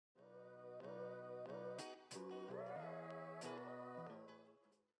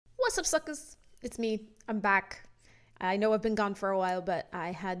What's up, suckers? It's me. I'm back. I know I've been gone for a while, but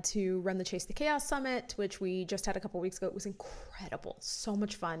I had to run the Chase the Chaos Summit, which we just had a couple weeks ago. It was incredible. So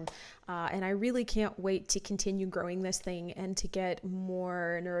much fun. And I really can't wait to continue growing this thing and to get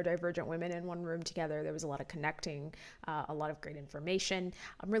more neurodivergent women in one room together. There was a lot of connecting, a lot of great information.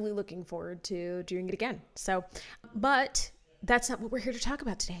 I'm really looking forward to doing it again. But that's not what we're here to talk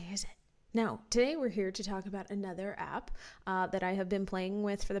about today, is it? Now, today we're here to talk about another app that I have been playing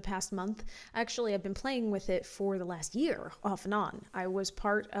with for the past month. Actually, I've been playing with it for the last year, off and on. I was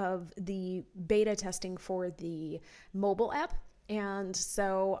part of the beta testing for the mobile app. And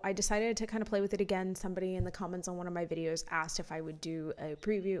so I decided to kind of play with it again. Somebody in the comments on one of my videos asked if I would do a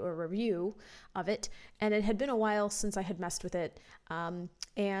preview or review of it. And it had been a while since I had messed with it.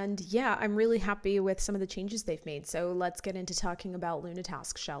 And yeah, I'm really happy with some of the changes they've made. So let's get into talking about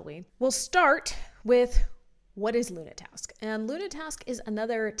Lunatask, shall we? We'll start with what is Lunatask. And Lunatask is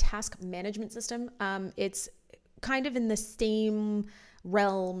another task management system. It's kind of in the same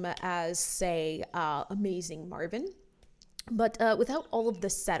realm as, say, Amazing Marvin, but without all of the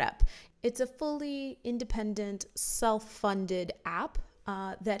setup. It's a fully independent, self-funded app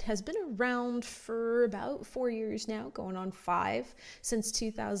that has been around for about 4 years now, going on 5, since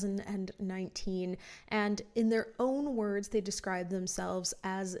 2019. And in their own words, they describe themselves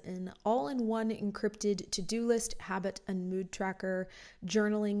as an all-in-one encrypted to-do list, habit and mood tracker,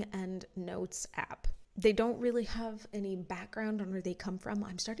 journaling, and notes app. They don't really have any background on where they come from.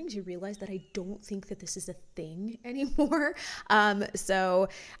 I'm starting to realize that I don't think that this is a thing anymore. So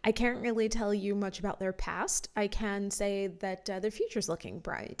I can't really tell you much about their past. I can say that their future's looking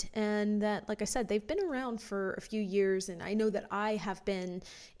bright, and that, like I said, they've been around for a few years, and I know that I have been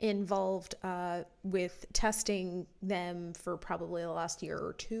involved with testing them for probably the last year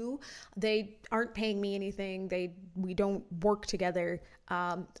or two. They aren't paying me anything. We don't work together.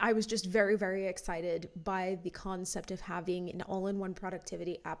 I was just very, very excited by the concept of having an all-in-one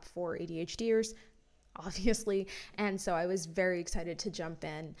productivity app for ADHDers, obviously, and so I was very excited to jump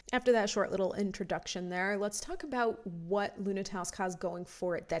in. After that short little introduction there, let's talk about what Lunatask has going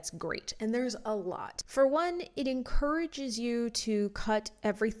for it that's great, and there's a lot. For one, it encourages you to cut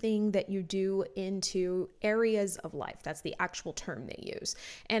everything that you do into areas of life. That's the actual term they use,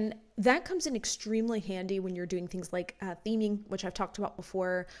 and that comes in extremely handy when you're doing things like theming, which I've talked about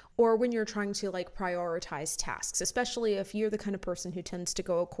before, or when you're trying to prioritize tasks, especially if you're the kind of person who tends to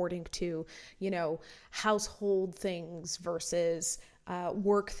go according to, household things versus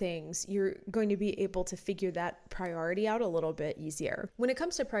work things. You're going to be able to figure that priority out a little bit easier. When it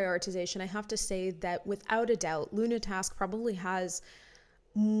comes to prioritization, I have to say that without a doubt, Lunatask probably has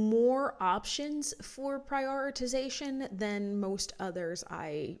more options for prioritization than most others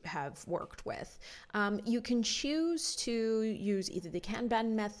I have worked with. You can choose to use either the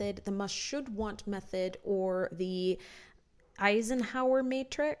Kanban method, the must, should, want method, or the Eisenhower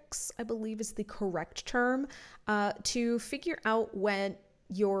matrix, I believe is the correct term, to figure out when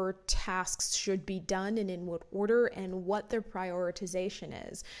your tasks should be done and in what order and what their prioritization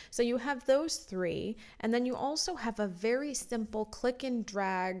is. So you have those three, and then you also have a very simple click and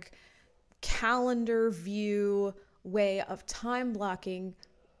drag calendar view way of time blocking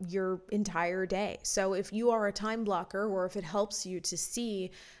your entire day. So if you are a time blocker, or if it helps you to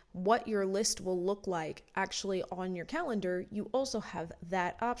see what your list will look like actually on your calendar, you also have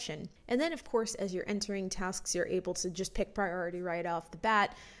that option. And then, of course, as you're entering tasks, you're able to just pick priority right off the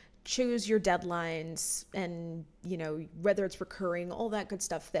bat, choose your deadlines, and whether it's recurring, all that good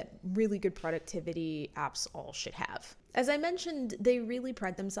stuff that really good productivity apps all should have. As I mentioned, they really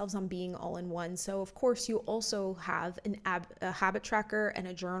pride themselves on being all in one. So of course you also have a habit tracker and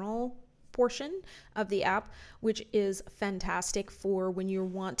a journal portion of the app, which is fantastic for when you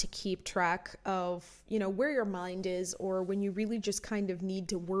want to keep track of, where your mind is, or when you really just kind of need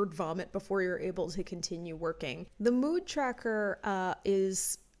to word vomit before you're able to continue working. The mood tracker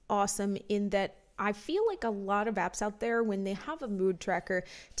is awesome in that I feel like a lot of apps out there, when they have a mood tracker,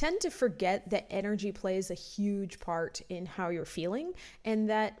 tend to forget that energy plays a huge part in how you're feeling, and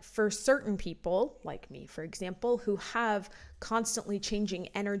that for certain people, like me, for example, who have constantly changing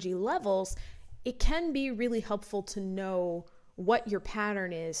energy levels, it can be really helpful to know what your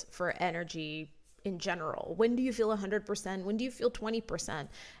pattern is for energy in general. When do you feel 100%? When do you feel 20%?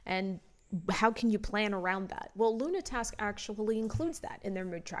 And how can you plan around that? Well, Lunatask actually includes that in their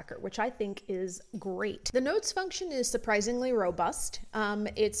mood tracker, which I think is great. The notes function is surprisingly robust.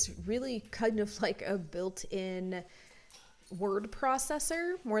 It's really kind of like a built-in word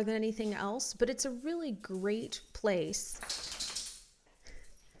processor more than anything else, but it's a really great place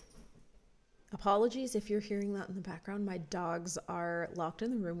Apologies if you're hearing that in the background. My dogs are locked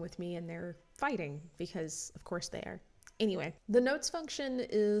in the room with me and they're fighting because, of course, they are. Anyway, the notes function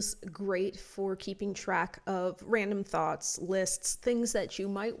is great for keeping track of random thoughts, lists, things that you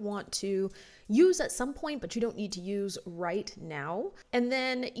might want to use at some point, but you don't need to use right now. And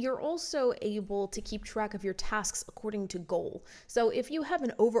then you're also able to keep track of your tasks according to goal. So if you have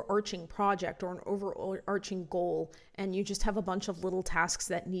an overarching project or an overarching goal, and you just have a bunch of little tasks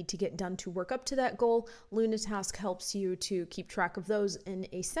that need to get done to work up to that goal, Lunatask helps you to keep track of those in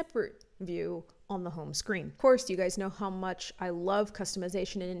a separate view on the home screen. Of course, you guys know how much I love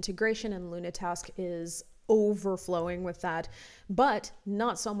customization and integration, and Lunatask is overflowing with that, but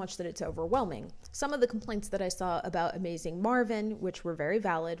not so much that it's overwhelming. Some of the complaints that I saw about Amazing Marvin, which were very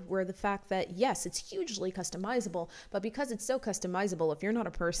valid, were the fact that yes, it's hugely customizable, but because it's so customizable, if you're not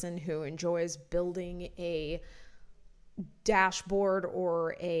a person who enjoys building a dashboard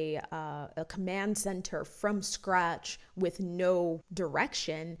or a command center from scratch with no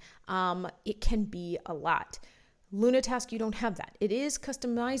direction, it can be a lot. Lunatask, you don't have that. It is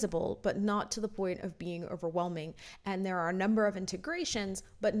customizable, but not to the point of being overwhelming. And there are a number of integrations,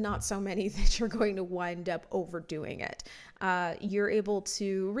 but not so many that you're going to wind up overdoing it. You're able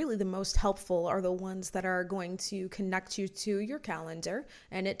to, really the most helpful are the ones that are going to connect you to your calendar.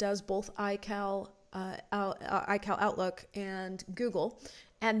 And it does both iCal Outlook and Google,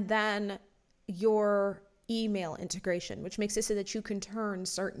 and then your email integration, which makes it so that you can turn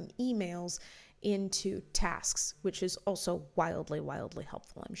certain emails into tasks, which is also wildly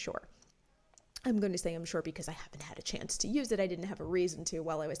helpful, I'm sure. I'm going to say I'm sure because I haven't had a chance to use it. I didn't have a reason to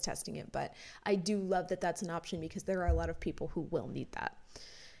while I was testing it, but I do love that that's an option because there are a lot of people who will need that.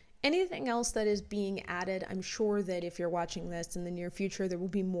 Anything else that is being added, I'm sure that if you're watching this in the near future, there will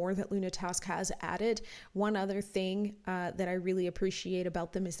be more that Lunatask has added. One other thing that I really appreciate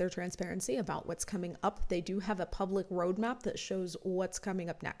about them is their transparency about what's coming up. They do have a public roadmap that shows what's coming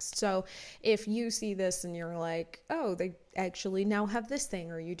up next. So if you see this and you're like, oh, they actually now have this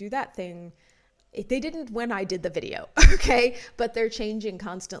thing, or you do that thing, they didn't when I did the video, okay? But they're changing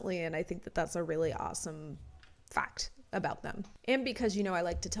constantly, and I think that that's a really awesome fact about them. And because, you know, I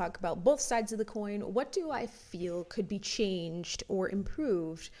like to talk about both sides of the coin, what do I feel could be changed or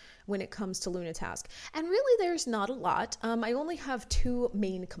improved when it comes to Lunatask? And really, there's not a lot. I only have two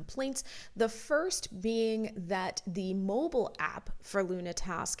main complaints. The first being that the mobile app for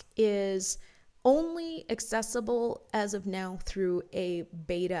Lunatask is only accessible as of now through a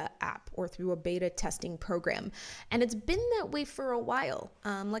beta app or through a beta testing program. And it's been that way for a while.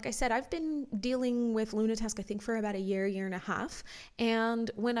 Like I said, I've been dealing with Lunatask, I think, for about a year and a half.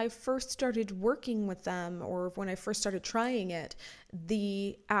 And when I first started working with them, or when I first started trying it,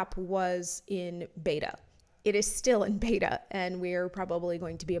 the app was in beta. It is still in beta, and we're probably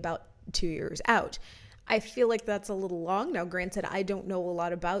going to be about 2 years out. I feel like that's a little long. Now, granted, I don't know a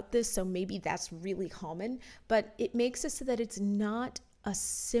lot about this, so maybe that's really common, but it makes it so that it's not a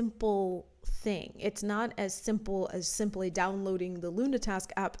simple thing. It's not as simple as simply downloading the Lunatask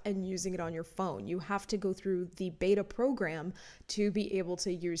app and using it on your phone. You have to go through the beta program to be able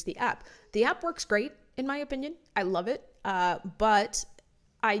to use the app. The app works great, in my opinion. I love it, but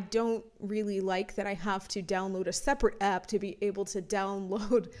I don't really like that I have to download a separate app to be able to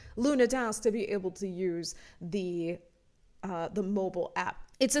download Lunatask to be able to use the mobile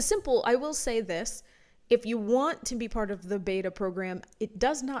app. It's a simple, I will say this, if you want to be part of the beta program, it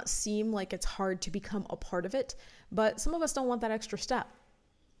does not seem like it's hard to become a part of it, but some of us don't want that extra step.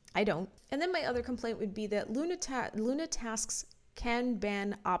 I don't. And then my other complaint would be that Lunatask's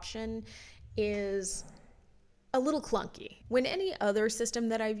Kanban option is a little clunky. When any other system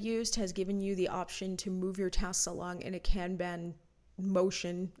that I've used has given you the option to move your tasks along in a Kanban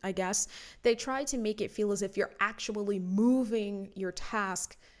motion, I guess, they try to make it feel as if you're actually moving your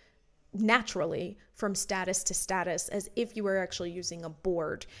task naturally from status to status, as if you were actually using a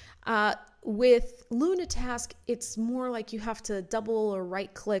board. With Lunatask, it's more like you have to double or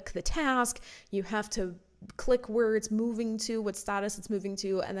right click the task, you have to click where it's moving to, what status it's moving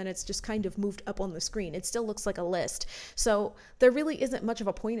to, and then it's just kind of moved up on the screen. It still looks like a list. So there really isn't much of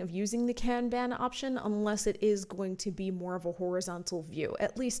a point of using the Kanban option unless it is going to be more of a horizontal view,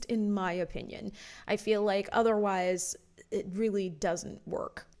 at least in my opinion. I feel like otherwise it really doesn't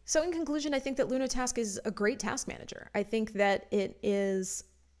work. So in conclusion, I think that Lunatask is a great task manager. I think that it is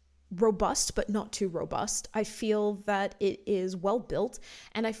robust, but not too robust. I feel that it is well built,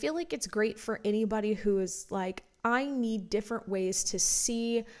 and I feel like it's great for anybody who is like, I need different ways to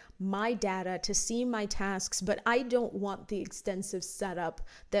see my data, to see my tasks, but I don't want the extensive setup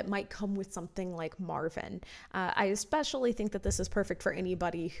that might come with something like Marvin. I especially think that this is perfect for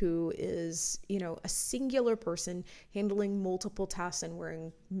anybody who is, a singular person handling multiple tasks and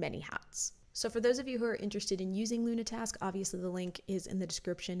wearing many hats. So for those of you who are interested in using Lunatask, obviously the link is in the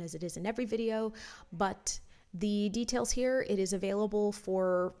description as it is in every video, but the details here, it is available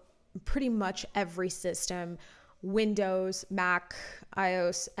for pretty much every system: Windows, Mac,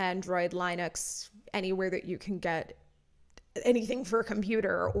 iOS, Android, Linux, anywhere that you can get anything for a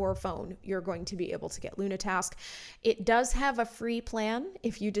computer or phone, you're going to be able to get Lunatask. It does have a free plan.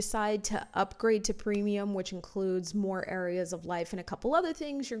 If you decide to upgrade to premium, which includes more areas of life and a couple other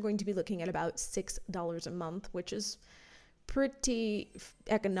things, you're going to be looking at about $6 a month, which is pretty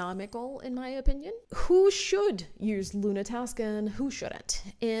economical in my opinion. Who should use Lunatask and who shouldn't?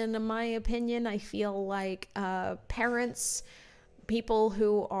 In my opinion, I feel like parents, people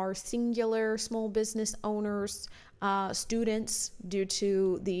who are singular small business owners, students, due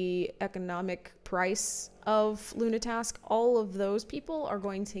to the economic price of Lunatask, all of those people are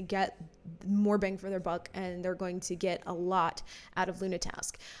going to get more bang for their buck, and they're going to get a lot out of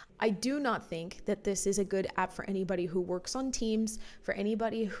Lunatask. I do not think that this is a good app for anybody who works on teams, for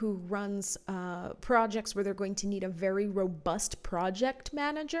anybody who runs projects where they're going to need a very robust project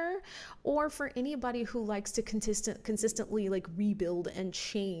manager, or for anybody who likes to consistently rebuild and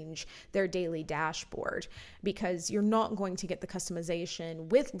change their daily dashboard, because you're not going to get the customization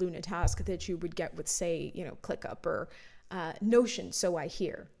with Lunatask that you would get with, say, ClickUp or Notion, so I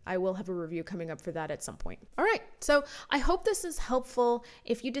hear. I will have a review coming up for that at some point. All right, so I hope this is helpful.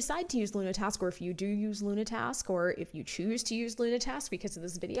 If you decide to use Lunatask, or if you do use Lunatask, or if you choose to use Lunatask because of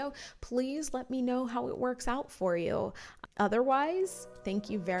this video, please let me know how it works out for you. Otherwise, thank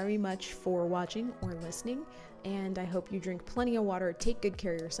you very much for watching or listening, and I hope you drink plenty of water, take good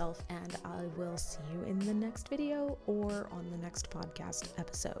care of yourself, and I will see you in the next video or on the next podcast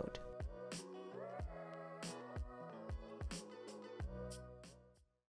episode.